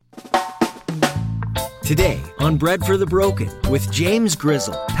Today on Bread for the Broken with James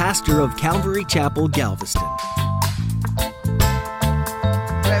Grizzle, pastor of Calvary Chapel, Galveston.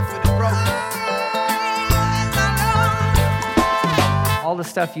 Bread for the broken. All the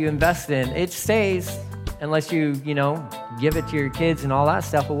stuff you invest in, it stays unless you give it to your kids and all that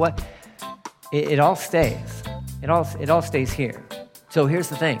stuff. But what? It all stays. It all stays here. So here's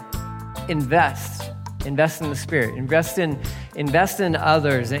the thing. Invest in the Spirit. Invest in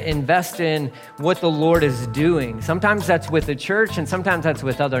others. Invest in what the Lord is doing. Sometimes that's with the church, and sometimes that's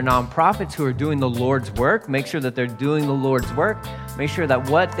with other nonprofits who are doing the Lord's work. Make sure that they're doing the Lord's work. Make sure that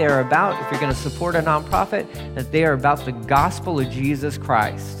what they're about, if you're going to support a nonprofit, that they are about the gospel of Jesus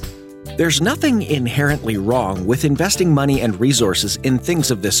Christ. There's nothing inherently wrong with investing money and resources in things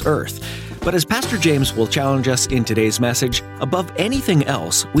of this earth. But as Pastor James will challenge us in today's message, above anything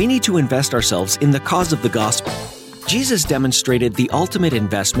else, we need to invest ourselves in the cause of the gospel. Jesus demonstrated the ultimate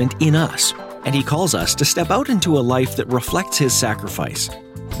investment in us, and he calls us to step out into a life that reflects his sacrifice.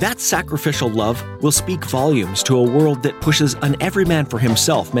 That sacrificial love will speak volumes to a world that pushes an every man for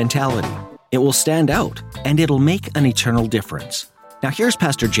himself mentality. It will stand out, and it'll make an eternal difference. Now here's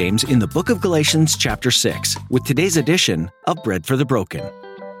Pastor James in the book of Galatians chapter 6 with today's edition of Bread for the Broken.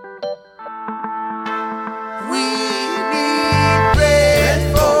 We need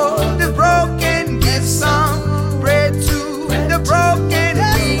bread for the broken. Give some bread to the broken.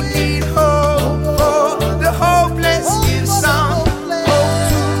 We need hope for the hopeless. Give some hope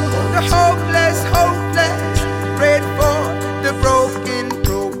to the hopeless. Bread for the broken.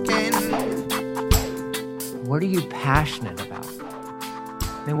 What are you passionate about?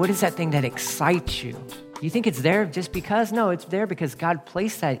 I mean, what is that thing that excites you? You think it's there just because? No, it's there because God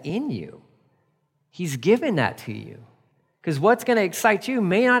placed that in you. He's given that to you. Because what's going to excite you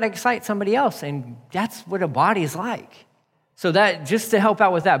may not excite somebody else, and that's what a body is like. So that, just to help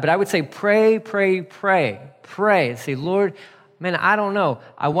out with that, but I would say pray. Say, Lord, man, I don't know.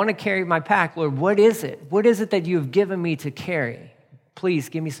 I want to carry my pack. Lord, what is it? What is it that you have given me to carry? Please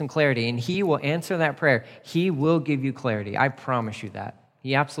give me some clarity. And he will answer that prayer. He will give you clarity. I promise you that.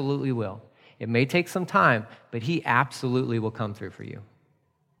 He absolutely will. It may take some time, but he absolutely will come through for you.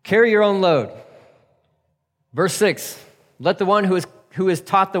 Carry your own load. Verse 6, let the one who is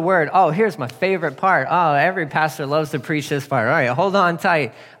taught the word. Oh, here's my favorite part. Oh, every pastor loves to preach this part. All right, hold on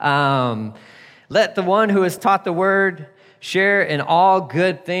tight. Let the one who is taught the word share in all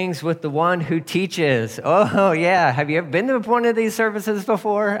good things with the one who teaches. Oh, yeah. Have you ever been to one of these services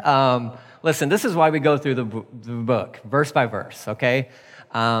before? Listen, this is why we go through the book, verse by verse, okay?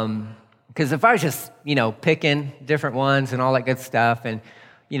 Because if I was just, picking different ones and all that good stuff, and,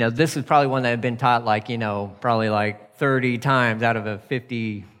 this is probably one that had been taught probably 30 times out of a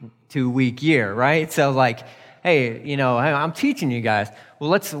 52-week year, right? So hey, I'm teaching you guys. Well,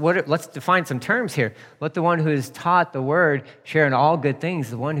 let's define some terms here. Let the one who is taught the word share in all good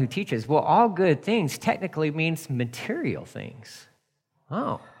things, the one who teaches. Well, all good things technically means material things.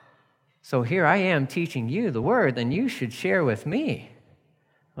 Oh, so here I am teaching you the word, then you should share with me.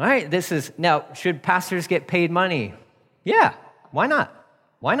 All right, now, should pastors get paid money? Yeah, why not?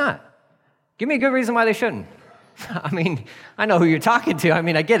 Why not? Give me a good reason why they shouldn't. I mean, I know who you're talking to. I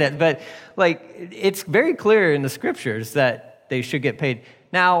mean, I get it. But, it's very clear in the scriptures that they should get paid.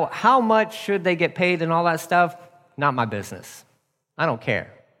 Now, how much should they get paid and all that stuff? Not my business. I don't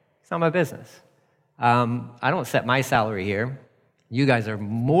care. It's not my business. I don't set my salary here. You guys are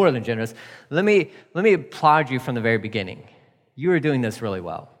more than generous. Let me applaud you from the very beginning. You are doing this really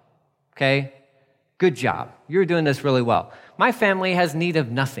well, okay? Good job. You're doing this really well. My family has need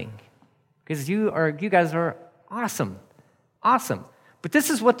of nothing because you guys are awesome. But this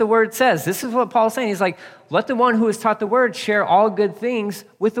is what the word says. This is what Paul's saying. He's like, let the one who is taught the word share all good things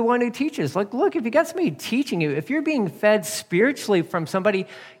with the one who teaches. Look, if you got somebody teaching you, if you're being fed spiritually from somebody,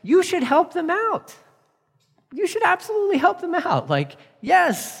 you should help them out. You should absolutely help them out.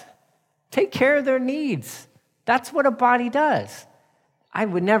 Yes, take care of their needs. That's what a body does. I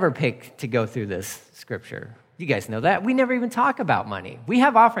would never pick to go through this scripture. You guys know that. We never even talk about money. We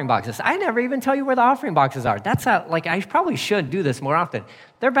have offering boxes. I never even tell you where the offering boxes are. That's how, I probably should do this more often.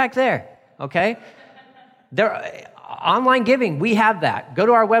 They're back there, okay? They're online giving. We have that. Go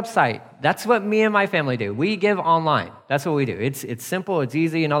to our website. That's what me and my family do. We give online. That's what we do. It's simple, it's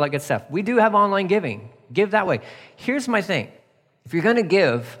easy, and all that good stuff. We do have online giving. Give that way. Here's my thing. If you're going to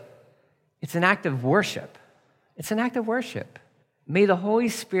give, it's an act of worship. It's an act of worship. May the Holy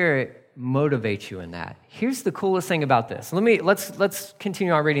Spirit motivate you in that. Here's the coolest thing about this. Let's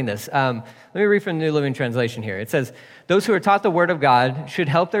continue on reading this. Let me read from the New Living Translation here. It says, those who are taught the word of God should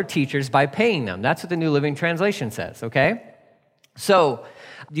help their teachers by paying them. That's what the New Living Translation says, okay? So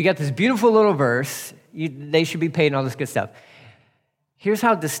you got this beautiful little verse. they should be paid and all this good stuff. Here's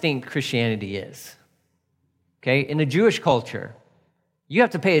how distinct Christianity is. Okay, in the Jewish culture, you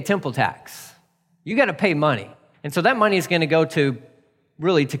have to pay a temple tax. You got to pay money. And so that money is going to go to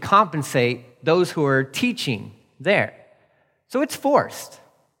compensate those who are teaching there. So it's forced.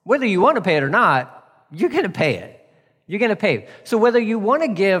 Whether you want to pay it or not, you're going to pay it. You're going to pay it. So whether you want to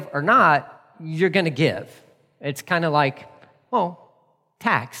give or not, you're going to give. It's kind of like,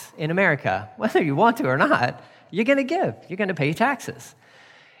 tax in America. Whether you want to or not, you're going to give. You're going to pay taxes.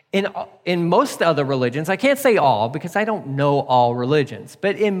 In most other religions, I can't say all because I don't know all religions,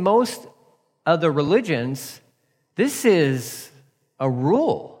 but in most other religions, this is a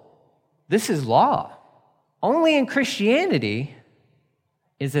rule. This is law. Only in Christianity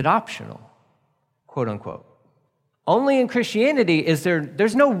is it optional, quote unquote. Only in Christianity is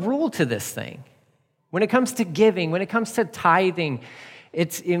there's no rule to this thing. When it comes to giving, when it comes to tithing, we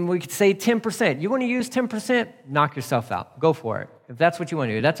could say 10%. You want to use 10%? Knock yourself out. Go for it. If that's what you want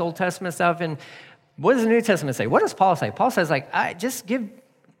to do. That's Old Testament stuff. And what does the New Testament say? What does Paul say? Paul says, just give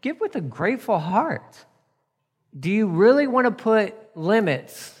with a grateful heart. Do you really want to put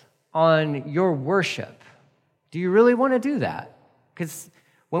limits on your worship? Do you really want to do that? Because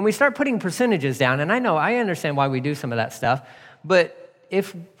when we start putting percentages down, and I understand why we do some of that stuff, but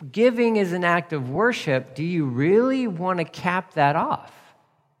if giving is an act of worship, do you really want to cap that off?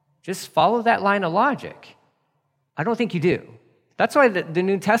 Just follow that line of logic. I don't think you do. That's why the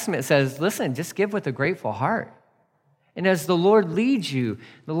New Testament says, listen, just give with a grateful heart. And as the Lord leads you,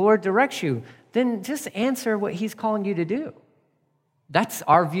 the Lord directs you, then just answer what he's calling you to do. That's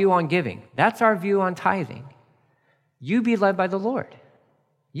our view on giving. That's our view on tithing. You be led by the Lord.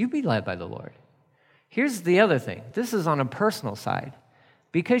 You be led by the Lord. Here's the other thing. This is on a personal side.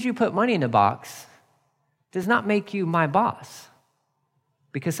 Because you put money in a box does not make you my boss.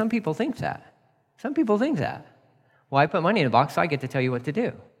 Because some people think that. Some people think that. Well, I put money in a box, so I get to tell you what to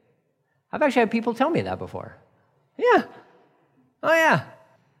do. I've actually had people tell me that before. Yeah. Oh, yeah.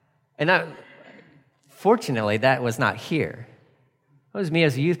 And fortunately, that was not here. It was me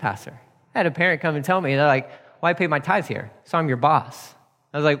as a youth pastor. I had a parent come and tell me, they're like, well, I pay my tithes here, so I'm your boss.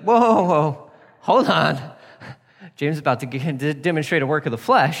 I was like, whoa, hold on. James is about to demonstrate a work of the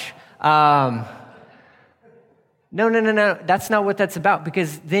flesh. No. That's not what that's about,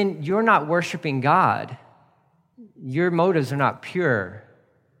 because then you're not worshiping God. Your motives are not pure.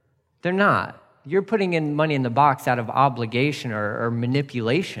 They're not. You're putting in money in the box out of obligation or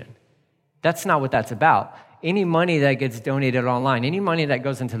manipulation. That's not what that's about. Any money that gets donated online, any money that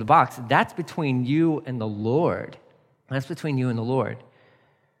goes into the box, that's between you and the Lord. That's between you and the Lord.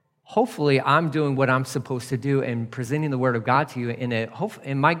 Hopefully, I'm doing what I'm supposed to do and presenting the Word of God to you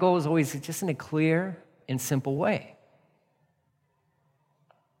and my goal is always just in a clear and simple way.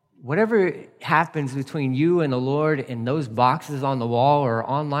 Whatever happens between you and the Lord in those boxes on the wall or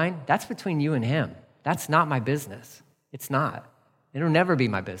online, that's between you and Him. That's not my business. It's not. It'll never be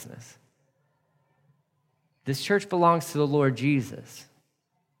my business. This church belongs to the Lord Jesus.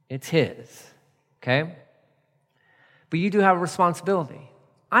 It's His, okay? But you do have a responsibility.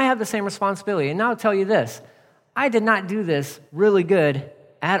 I have the same responsibility. And now I'll tell you this. I did not do this really good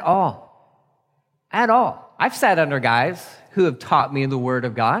at all. At all. I've sat under guys who have taught me the Word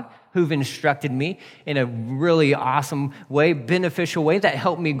of God, who've instructed me in a really awesome way, beneficial way that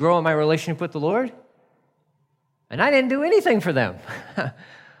helped me grow in my relationship with the Lord. And I didn't do anything for them.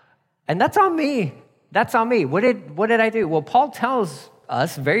 And that's on me. That's on me. What did I do? Well, Paul tells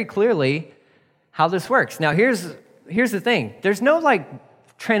us very clearly how this works. Now, here's the thing. There's no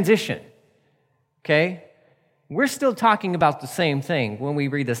transition, okay? We're still talking about the same thing when we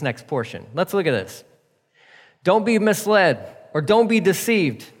read this next portion. Let's look at this. Don't be misled or don't be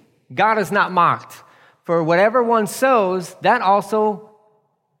deceived. God is not mocked. For whatever one sows, that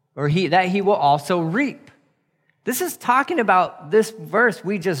he will also reap. This is talking about this verse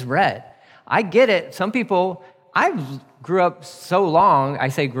we just read. I get it. Some people, I grew up so long, I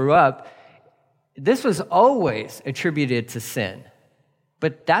say grew up, this was always attributed to sin.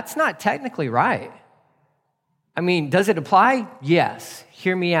 But that's not technically right. I mean, does it apply? Yes.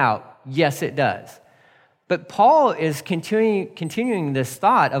 Hear me out. Yes, it does. But Paul is continuing this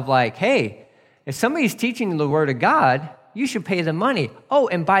thought of hey, if somebody's teaching the Word of God, you should pay them money. Oh,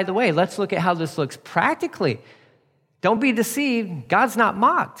 and by the way, let's look at how this looks practically. Don't be deceived. God's not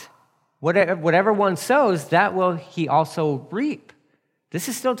mocked. Whatever one sows, that will he also reap. This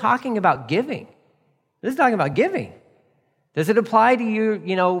is still talking about giving. This is talking about giving. Does it apply to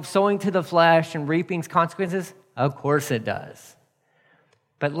you, sowing to the flesh and reaping consequences? Of course it does.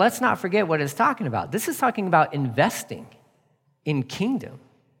 But let's not forget what it's talking about. This is talking about investing in kingdom.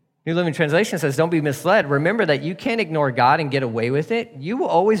 New Living Translation says, don't be misled. Remember that you can't ignore God and get away with it. You will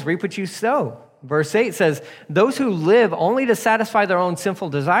always reap what you sow. Verse 8 says, those who live only to satisfy their own sinful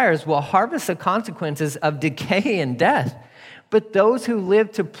desires will harvest the consequences of decay and death. But those who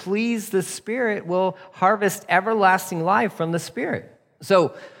live to please the Spirit will harvest everlasting life from the Spirit.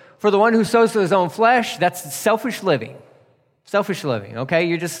 So for the one who sows to his own flesh, that's selfish living. Selfish living, okay?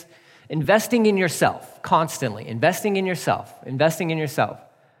 You're just investing in yourself constantly, investing in yourself.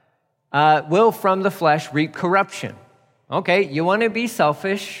 Will from the flesh reap corruption. Okay, you want to be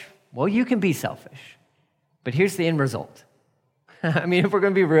selfish? Well, you can be selfish. But here's the end result. I mean, if we're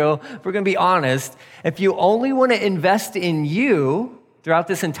going to be real, if we're going to be honest, if you only want to invest in you throughout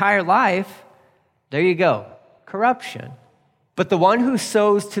this entire life, there you go, corruption. But the one who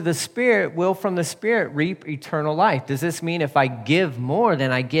sows to the Spirit will from the Spirit reap eternal life. Does this mean if I give more,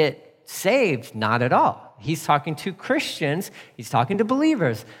 then I get saved? Not at all. He's talking to Christians. He's talking to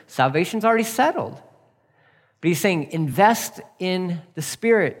believers. Salvation's already settled. But he's saying invest in the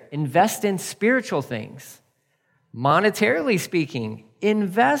Spirit. Invest in spiritual things. Monetarily speaking,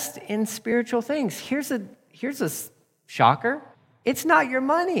 invest in spiritual things. Here's a shocker. It's not your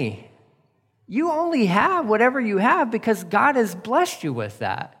money. You only have whatever you have because God has blessed you with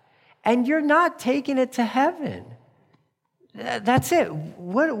that. And you're not taking it to heaven. That's it.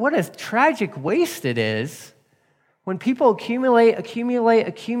 What a tragic waste it is when people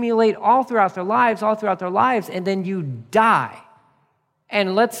accumulate all throughout their lives, and then you die.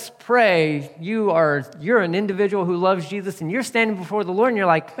 And let's pray you're an individual who loves Jesus, and you're standing before the Lord, and you're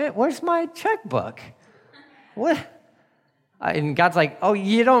like, man, where's my checkbook? What? And God's like, oh,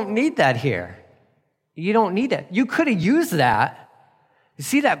 you don't need that here. You don't need it. You could have used that. You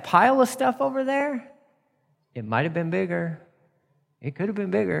see that pile of stuff over there? It might have been bigger. It could have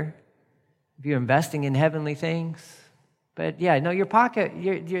been bigger if you're investing in heavenly things. But yeah, no, your pocket,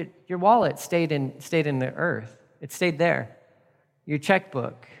 your wallet stayed in the earth. It stayed there. Your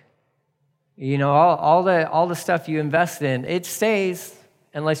checkbook, all the stuff you invest in, it stays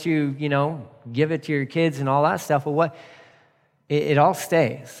unless you give it to your kids and all that stuff. Well, it all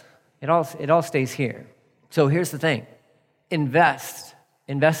stays. It all stays here. So here's the thing: invest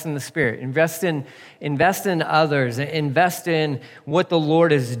in the Spirit, invest in others, invest in what the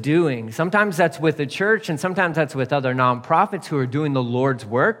Lord is doing. Sometimes that's with the church, and sometimes that's with other nonprofits who are doing the Lord's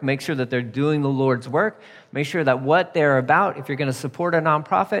work. Make sure that they're doing the Lord's work. Make sure that what they're about, if you're going to support a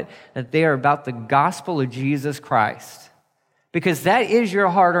nonprofit, that they are about the gospel of Jesus Christ. Because that is your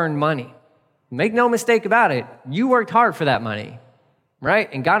hard-earned money. Make no mistake about it. You worked hard for that money, right?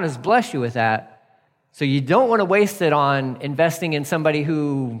 And God has blessed you with that. So you don't want to waste it on investing in somebody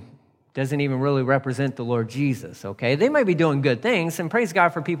who doesn't even really represent the Lord Jesus, okay? They might be doing good things, and praise God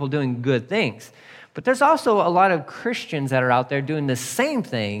for people doing good things. But there's also a lot of Christians that are out there doing the same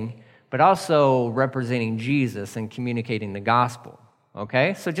thing, but also representing Jesus and communicating the gospel,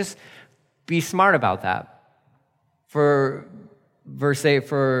 okay? So just be smart about that. For verse 8,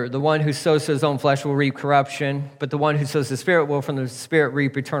 for the one who sows to his own flesh will reap corruption, but the one who sows to the Spirit will from the Spirit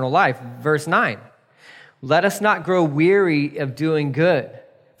reap eternal life. Verse 9, let us not grow weary of doing good,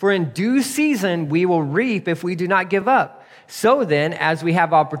 for in due season we will reap if we do not give up. So then, as we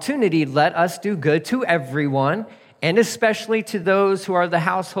have opportunity, let us do good to everyone, and especially to those who are the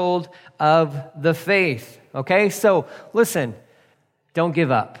household of the faith. Okay, so listen, don't give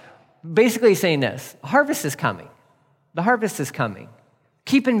up. Basically saying this: harvest is coming. The harvest is coming.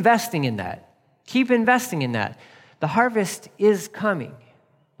 Keep investing in that. Keep investing in that. The harvest is coming,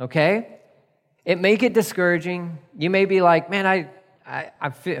 okay? It may get discouraging. You may be like, man, I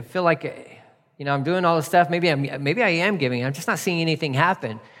feel like, I'm doing all this stuff. Maybe I am giving. I'm just not seeing anything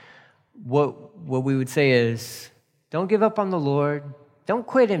happen. What we would say is, don't give up on the Lord. Don't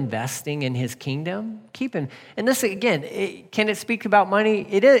quit investing in his kingdom. Keep him. And this, again, can it speak about money?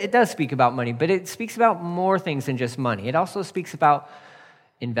 It does speak about money, but it speaks about more things than just money. It also speaks about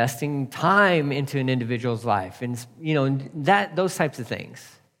investing time into an individual's life and, those types of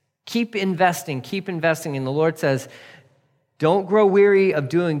things. Keep investing. And the Lord says, don't grow weary of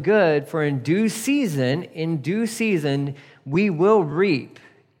doing good, for in due season, we will reap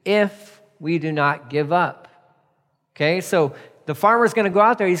if we do not give up. Okay, so the farmer's going to go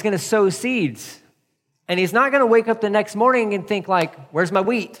out there, he's going to sow seeds, and he's not going to wake up the next morning and think like, where's my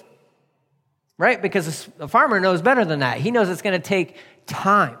wheat? Right? Because the farmer knows better than that. He knows it's going to take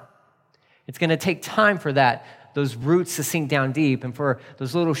time. It's going to take time for those roots to sink down deep and for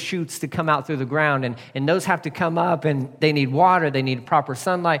those little shoots to come out through the ground, and those have to come up, and they need water, they need proper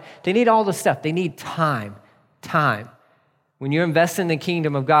sunlight, they need all the stuff. They need time. When you invest in the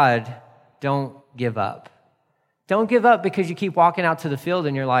kingdom of God, don't give up. Don't give up because you keep walking out to the field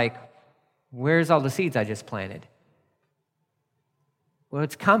and you're like, where's all the seeds I just planted? Well,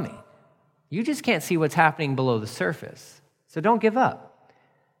 it's coming. You just can't see what's happening below the surface. So don't give up.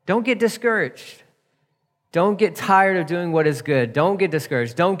 Don't get discouraged. Don't get tired of doing what is good. Don't get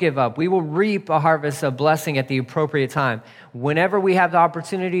discouraged. Don't give up. We will reap a harvest of blessing at the appropriate time. Whenever we have the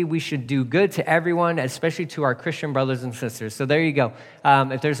opportunity, we should do good to everyone, especially to our Christian brothers and sisters. So there you go.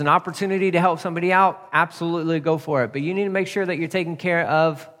 If there's an opportunity to help somebody out, absolutely go for it. But you need to make sure that you're taking care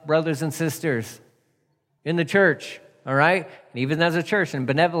of brothers and sisters in the church, all right? And even as a church, and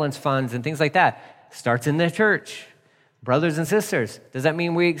benevolence funds and things like that starts in the church. Brothers and sisters, does that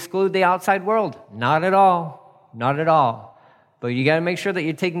mean we exclude the outside world? Not at all. Not at all. But you got to make sure that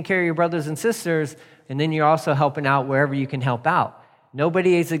you're taking care of your brothers and sisters, and then you're also helping out wherever you can help out.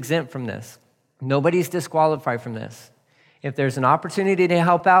 Nobody is exempt from this. Nobody's disqualified from this. If there's an opportunity to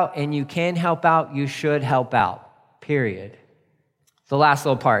help out and you can help out, you should help out, period. The last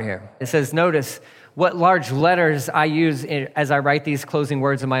little part here. It says, notice what large letters I use as I write these closing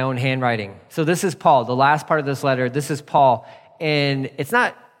words in my own handwriting. So this is Paul, the last part of this letter. This is Paul. And it's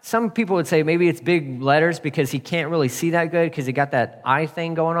not, some people would say maybe it's big letters because he can't really see that good because he got that eye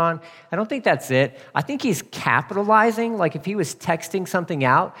thing going on. I don't think that's it. I think he's capitalizing. Like if he was texting something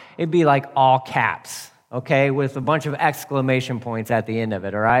out, it'd be like all caps, okay, with a bunch of exclamation points at the end of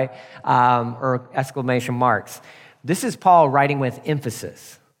it, all right? Or exclamation marks. This is Paul writing with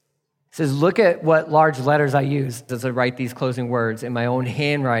emphasis. It says, look at what large letters I use as I write these closing words in my own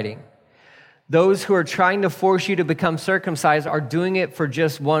handwriting. Those who are trying to force you to become circumcised are doing it for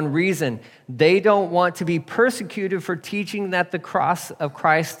just one reason. They don't want to be persecuted for teaching that the cross of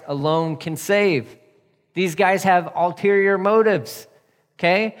Christ alone can save. These guys have ulterior motives,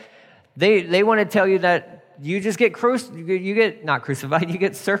 okay? They want to tell you that you just get not crucified, you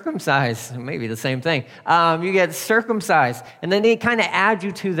get circumcised. Maybe the same thing. You get circumcised, and then they kind of add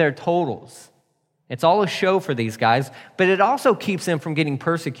you to their totals. It's all a show for these guys, but it also keeps them from getting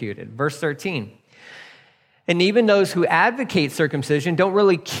persecuted. Verse 13. And even those who advocate circumcision don't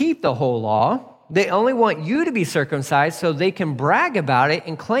really keep the whole law. They only want you to be circumcised so they can brag about it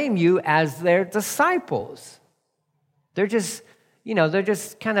and claim you as their disciples. They're just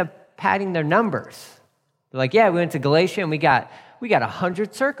kind of padding their numbers. They're like, yeah, we went to Galatia and we got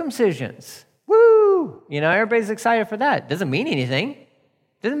 100 circumcisions. Woo! Everybody's excited for that. Doesn't mean anything.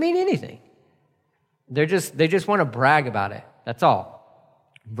 Doesn't mean anything. They just want to brag about it. That's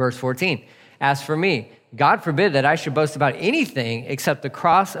all. Verse 14. As for me, God forbid that I should boast about anything except the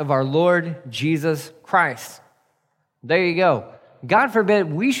cross of our Lord Jesus Christ. There you go. God forbid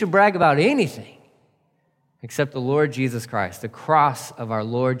we should brag about anything except the Lord Jesus Christ, the cross of our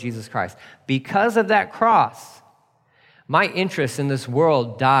Lord Jesus Christ. Because of that cross, my interest in this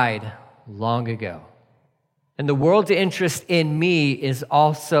world died long ago. And the world's interest in me is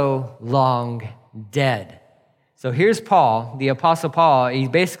also long dead. So here's Paul, the Apostle Paul. He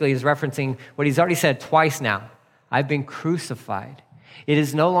basically is referencing what he's already said twice now. I've been crucified. It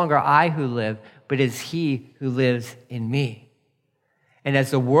is no longer I who live, but it is he who lives in me. And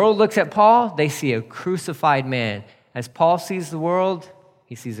as the world looks at Paul, they see a crucified man. As Paul sees the world,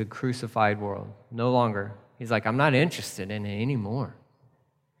 he sees a crucified world. No longer. He's like, I'm not interested in it anymore.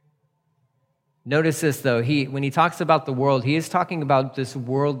 Notice this, though. When he talks about the world, he is talking about this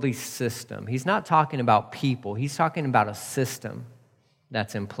worldly system. He's not talking about people. He's talking about a system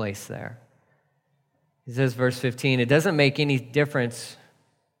that's in place there. He says, verse 15, it doesn't make any difference.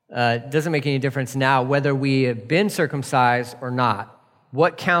 It doesn't make any difference now whether we have been circumcised or not.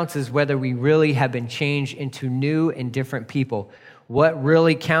 What counts is whether we really have been changed into new and different people. What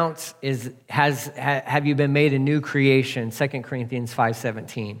really counts is, have you been made a new creation? 2 Corinthians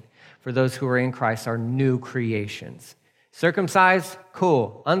 5:17. For those who are in Christ are new creations. Circumcised,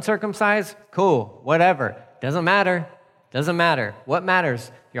 cool. Uncircumcised, cool. Whatever. Doesn't matter. Doesn't matter. What matters?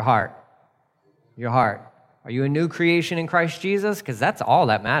 Your heart. Your heart. Are you a new creation in Christ Jesus? Because that's all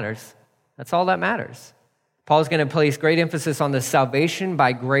that matters. That's all that matters. Paul's going to place great emphasis on the salvation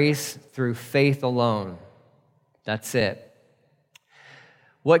by grace through faith alone. That's it.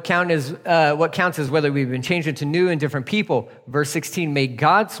 What counts is whether we've been changed into new and different people. Verse 16, may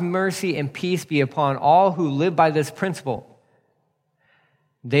God's mercy and peace be upon all who live by this principle.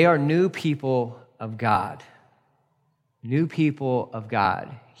 They are new people of God. New people of God.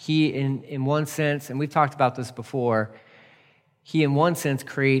 He, in one sense, and we've talked about this before, he in one sense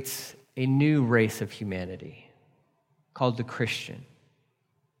creates a new race of humanity called the Christian.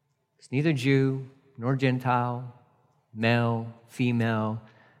 It's neither Jew nor Gentile, male, female,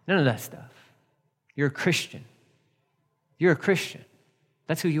 none of that stuff. You're a Christian. You're a Christian.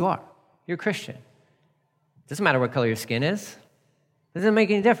 That's who you are. You're a Christian. Doesn't matter what color your skin is. Doesn't make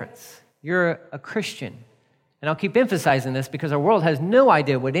any difference. You're a Christian. And I'll keep emphasizing this because our world has no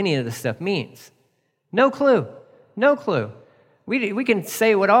idea what any of this stuff means. No clue. No clue. We can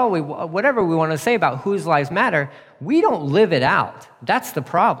say whatever we want to say about whose lives matter. We don't live it out. That's the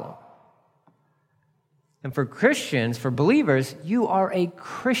problem. And for Christians, for believers, you are a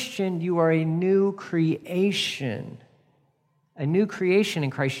Christian. You are a new creation. A new creation in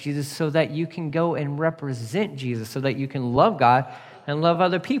Christ Jesus so that you can go and represent Jesus, so that you can love God and love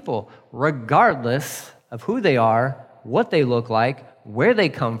other people, regardless of who they are, what they look like, where they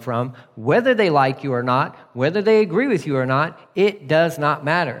come from, whether they like you or not, whether they agree with you or not. It does not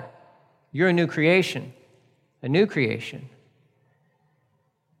matter. You're a new creation. A new creation.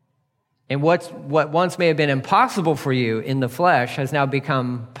 And what once may have been impossible for you in the flesh has now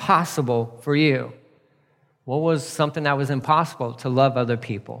become possible for you. What was something that was impossible? To love other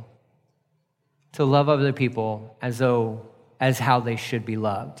people. To love other people as how they should be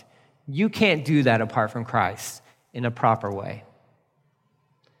loved. You can't do that apart from Christ in a proper way.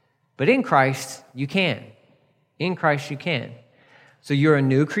 But in Christ, you can. In Christ, you can. So you're a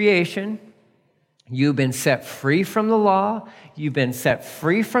new creation. You've been set free from the law. You've been set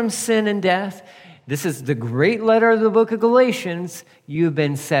free from sin and death. This is the great letter of the book of Galatians. You've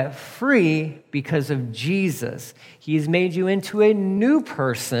been set free because of Jesus. He's made you into a new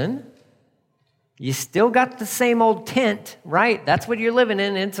person. You still got the same old tent, right? That's what you're living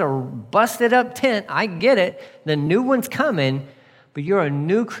in. It's a busted up tent. I get it. The new one's coming, but you're a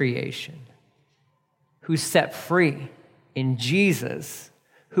new creation who's set free in Jesus,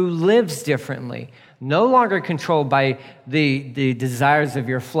 who lives differently, no longer controlled by the desires of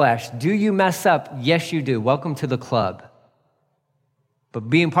your flesh. Do you mess up? Yes, you do. Welcome to the club. But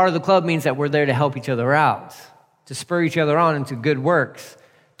being part of the club means that we're there to help each other out, to spur each other on into good works,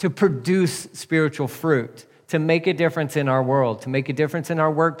 to produce spiritual fruit, to make a difference in our world, to make a difference in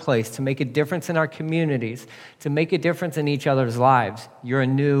our workplace, to make a difference in our communities, to make a difference in each other's lives. You're a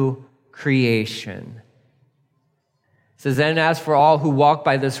new creation. It says, then as for all who walk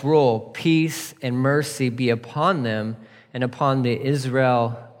by this rule, peace and mercy be upon them and upon the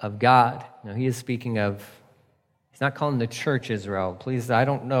Israel of God. Now, he is speaking of, he's not calling the church Israel. Please, I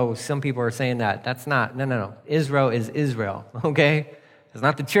don't know. Some people are saying that. That's not. No. Israel is Israel, okay? It's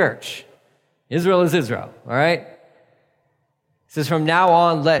not the church. Israel is Israel, all right? It says, from now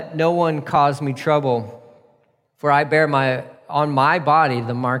on, let no one cause me trouble, for I bear on my body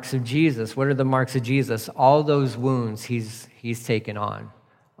the marks of Jesus. What are the marks of Jesus? All those wounds he's taken on.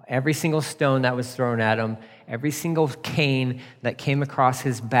 Every single stone that was thrown at him, every single cane that came across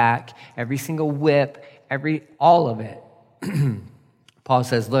his back, every single whip, all of it. Paul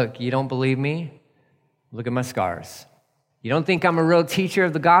says, look, you don't believe me? Look at my scars. You don't think I'm a real teacher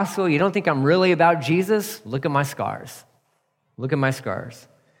of the gospel? You don't think I'm really about Jesus? Look at my scars. Look at my scars.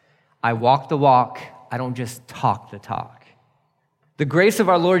 I walk the walk. I don't just talk the talk. The grace of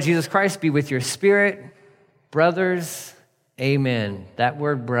our Lord Jesus Christ be with your spirit. Brothers, amen. That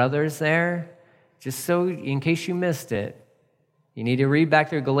word brothers there, just so in case you missed it, you need to read back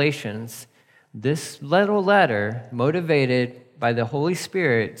through Galatians. This little letter, motivated by the Holy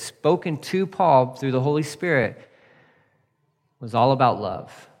Spirit, spoken to Paul through the Holy Spirit, was all about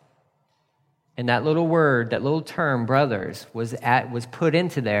love. And that little word, that little term, brothers, was put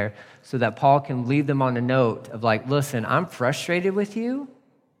into there so that Paul can leave them on a note of like, listen, I'm frustrated with you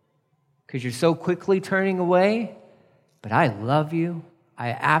because you're so quickly turning away, but I love you. I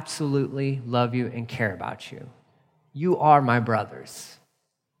absolutely love you and care about you. You are my brothers.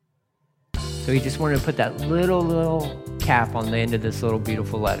 So he just wanted to put that little cap on the end of this little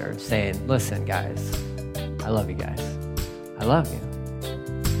beautiful letter saying, listen, guys, I love you guys. I love you.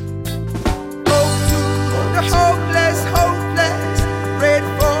 The hopeless, pray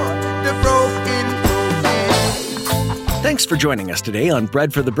for the broken. Thanks for joining us today on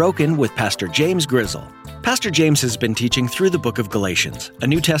Bread for the Broken with Pastor James Grizzle. Pastor James has been teaching through the book of Galatians, a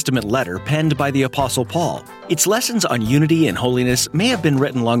New Testament letter penned by the Apostle Paul. Its lessons on unity and holiness may have been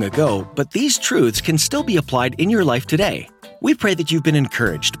written long ago, but these truths can still be applied in your life today. We pray that you've been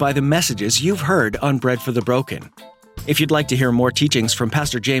encouraged by the messages you've heard on Bread for the Broken. If you'd like to hear more teachings from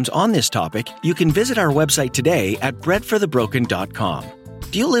Pastor James on this topic, you can visit our website today at breadforthebroken.com.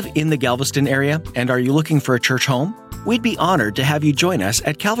 Do you live in the Galveston area, and are you looking for a church home? We'd be honored to have you join us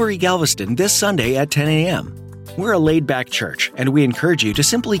at Calvary Galveston this Sunday at 10 a.m. We're a laid-back church, and we encourage you to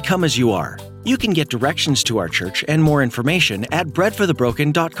simply come as you are. You can get directions to our church and more information at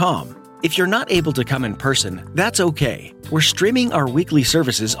breadforthebroken.com. If you're not able to come in person, that's okay. We're streaming our weekly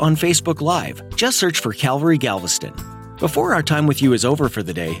services on Facebook Live. Just search for Calvary Galveston. Before our time with you is over for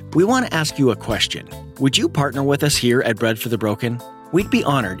the day, we want to ask you a question. Would you partner with us here at Bread for the Broken? We'd be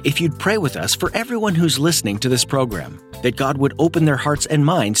honored if you'd pray with us for everyone who's listening to this program, that God would open their hearts and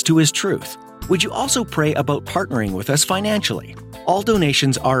minds to His truth. Would you also pray about partnering with us financially? All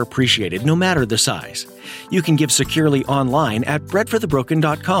donations are appreciated no matter the size. You can give securely online at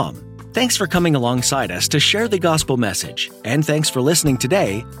breadforthebroken.com. Thanks for coming alongside us to share the gospel message, and thanks for listening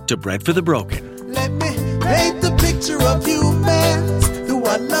today to Bread for the Broken. Let me paint the picture of humans who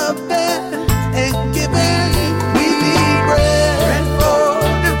I love.